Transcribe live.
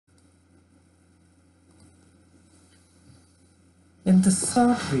In this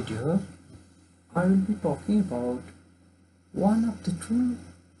short video, I will be talking about one of the tools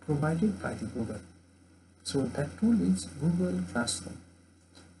provided by the Google. So that tool is Google Classroom.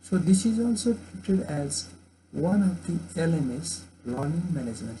 So this is also treated as one of the LMS learning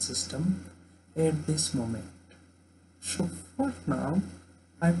management system at this moment. So for now,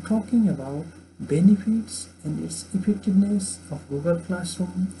 I'm talking about benefits and its effectiveness of Google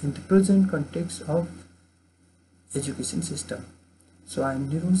Classroom in the present context of education system. So I'm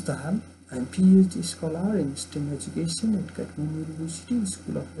Niroj. I'm PhD scholar in STEM education at Kathmandu University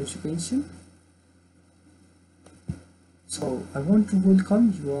School of Education. So I want to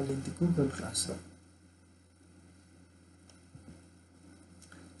welcome you all in the Google Classroom.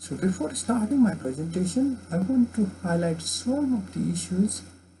 So before starting my presentation, I want to highlight some of the issues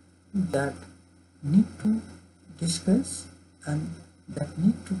that need to discuss and that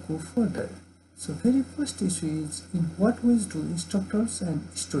need to go further. So very first issue is, in what ways do instructors and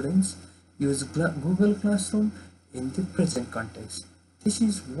students use Google Classroom in the present context? This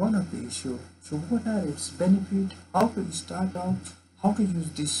is one of the issues. So what are its benefits, how to start out, how to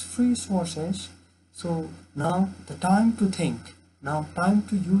use these free sources. So now the time to think, now time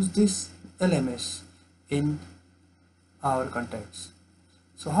to use this LMS in our context.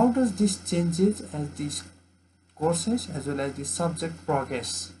 So how does this changes as these courses as well as the subject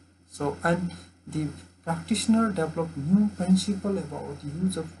progress? So and the practitioner develop new principle about the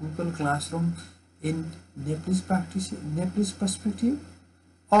use of Google Classroom in Nepalese perspective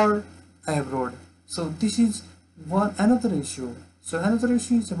or abroad. So this is another issue. So another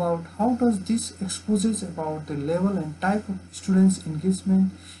issue is about how does this exposes about the level and type of students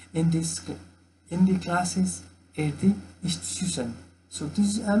engagement in the classes at the institution. So this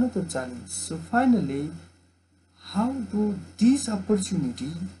is another challenge. So finally, how do these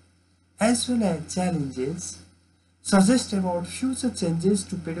opportunity as well as challenges suggest about future changes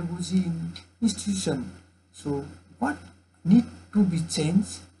to pedagogy in institution? So what need to be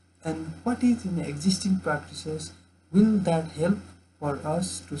changed and what is in existing practices will that help for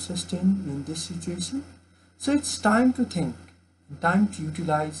us to sustain in this situation? So it's time to think, time to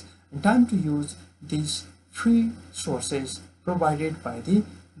utilize, and time to use these free sources provided by the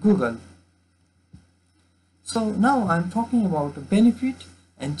Google. So now I'm talking about the benefit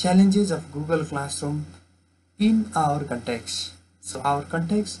and challenges of Google Classroom in our context. So our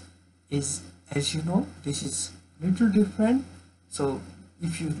context is, as you know, this is little different. So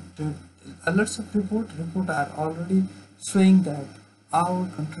if you do lots of report are already showing that our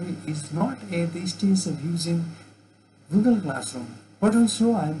country is not at the stage of using Google Classroom, but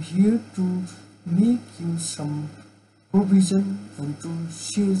also I am here to make you some provision and to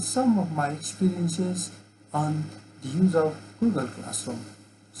share some of my experiences on the use of Google Classroom.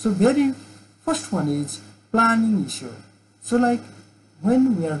 So very first one is planning issue. So like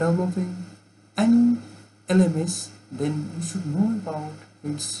when we are developing any LMS, then we should know about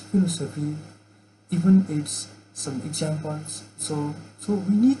its philosophy, even its some examples. So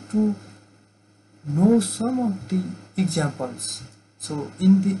we need to know some of the examples. So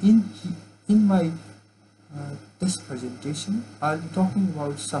in my this presentation, I'll be talking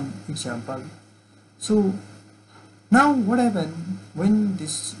about some example. So now what happened when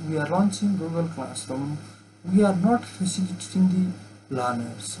we are launching Google Classroom, we are not facilitating the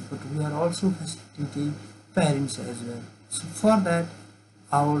learners, but we are also facilitating the parents as well. So for that,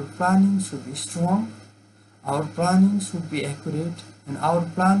 our planning should be strong, our planning should be accurate, and our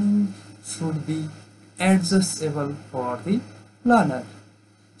planning should be adjustable for the learner.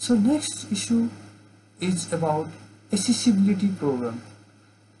 So next issue is about accessibility program.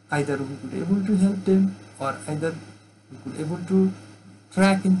 Either we could able to help them, or either we could able to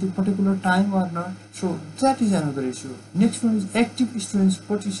track in the particular time or not. So that is another issue. Next one is active students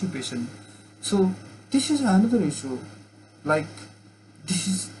participation. So this is another issue. Like this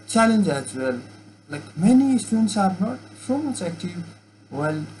is challenge as well. Like many students are not so much active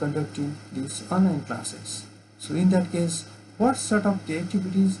while conducting these online classes. So in that case, what sort of the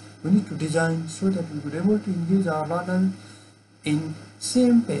activities we need to design so that we could able to engage our learner in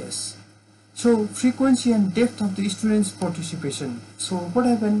same pace. So frequency and depth of the students participation. So what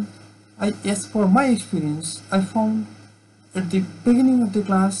happened, as per my experience, I found at the beginning of the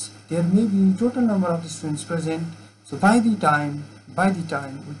class there may be total number of the students present. So by the time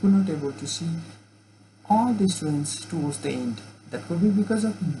we could not able to see all the students towards the end. That could be because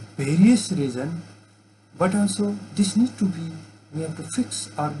of various reasons, but also this need to be, we have to fix,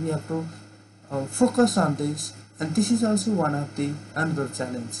 or we have to focus on this, and this is also one of the another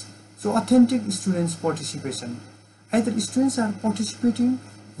challenge. So authentic students participation, either students are participating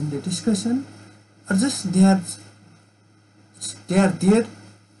in the discussion or just they are they are there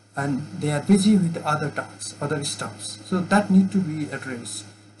and they are busy with other tasks, other stuffs. So that need to be addressed.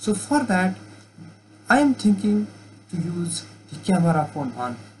 So for that, I am thinking to use the camera phone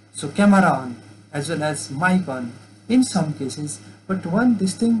on. So camera on as well as mic on in some cases. But when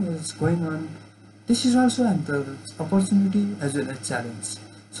this thing is going on, this is also another opportunity as well as challenge.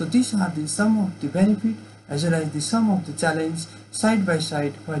 So these are the some of the benefit as well as the sum of the challenge side by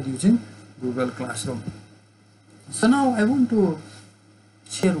side while using Google Classroom. So now I want to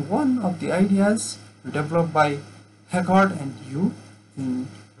share one of the ideas developed by Haggard and you in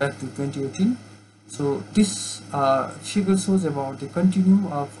back to 2018. So this figure shows about the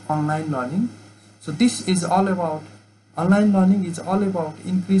continuum of online learning. So this is all about online learning is all about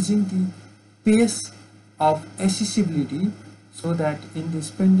increasing the pace of accessibility so that in this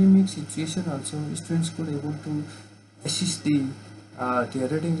pandemic situation also students could able to assist their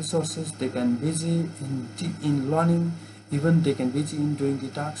reading resources. They can busy in learning, even they can busy in doing the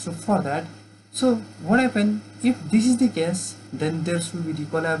tasks. So for that, so what happen if this is the case, then there should be the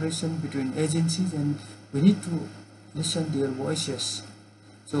collaboration between agencies and we need to listen their voices.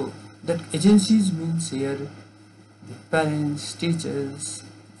 So that agencies means here the parents, teachers,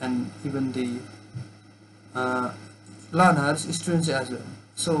 and even the learners, students as well.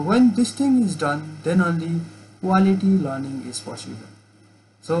 So when this thing is done, then only quality learning is possible.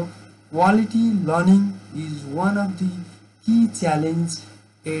 So quality learning is one of the key challenge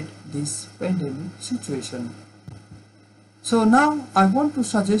at this pandemic situation. So now I want to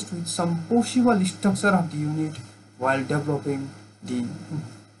suggest with some possible structure of the unit while developing the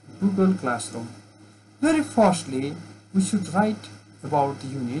Google Classroom. Very firstly, we should write about the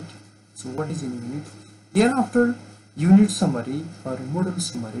unit. So what is a unit? Thereafter, unit summary or model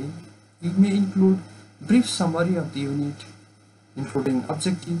summary. It may include brief summary of the unit, including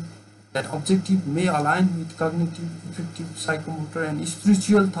objective. That objective may align with cognitive, affective, psychomotor, and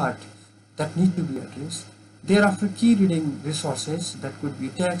spiritual thought that need to be addressed. Thereafter, key reading resources that could be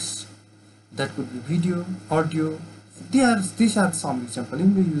text, that could be video, audio. These are some example. You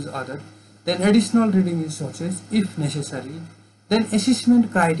may use other. Then additional reading resources if necessary. Then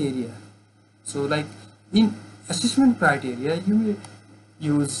assessment criteria. So like in assessment criteria, you may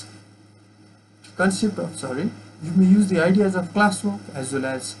use you may use the ideas of classwork as well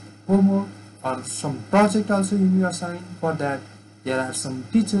as homework or some project also you may assign. For that, there are some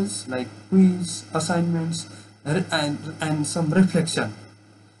teachers like quiz, assignments, and some reflection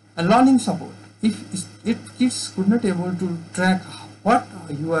and learning support. If kids could not able to track what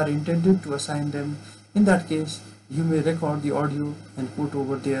you are intended to assign them, in that case you may record the audio and put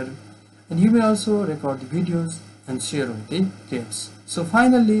over there, and you may also record the videos and share with the kids. So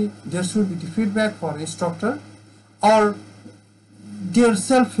finally, there should be the feedback for instructor or their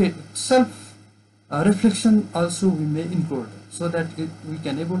self reflection also we may include, so that we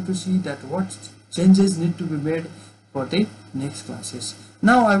can able to see that what changes need to be made for the next classes.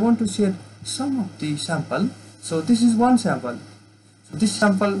 Now I want to share some of the sample. So this is one sample. So this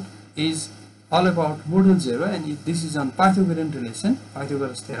sample is all about model 0 and this is on Pythagorean relation,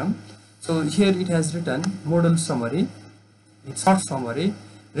 Pythagoras theorem. So here it has written model summary, it's short summary,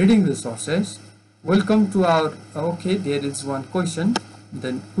 reading resources, welcome to our okay, there is one question,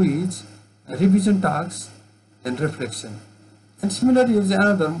 then quiz, revision tasks, then reflection. And similarly is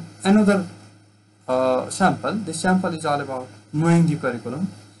another sample. This sample is all about knowing the curriculum.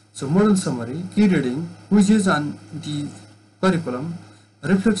 So model summary, key reading, quizzes on the curriculum,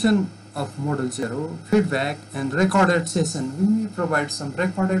 reflection of model 0, feedback, and recorded session. We may provide some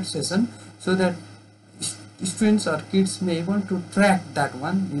recorded session so that students or kids may want to track that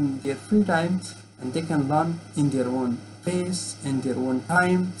one in their free time and they can learn in their own pace, in their own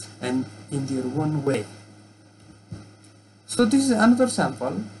time, and in their own way. So this is another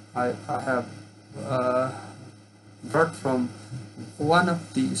sample I have brought from one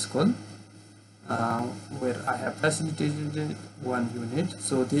of the school where I have facilitated one unit.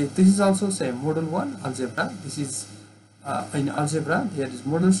 So this is also same model 1 algebra. This is in algebra there is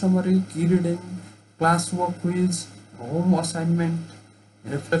model summary, key reading, classwork, quiz, home assignment,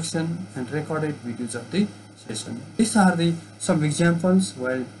 reflection, and recorded videos of the session. These are the some examples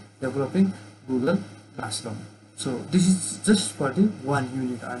while developing Google Classroom. So this is just for the one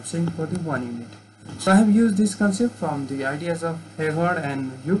unit. I am saying for the one unit. So I have used this concept from the ideas of Hayward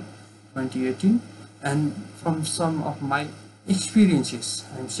and Yuke 2018 and from some of my experiences.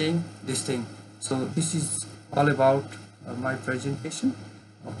 I am saying this thing. So this is all about my presentation.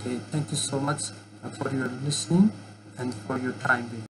 Okay, thank you so much for your listening and for your time.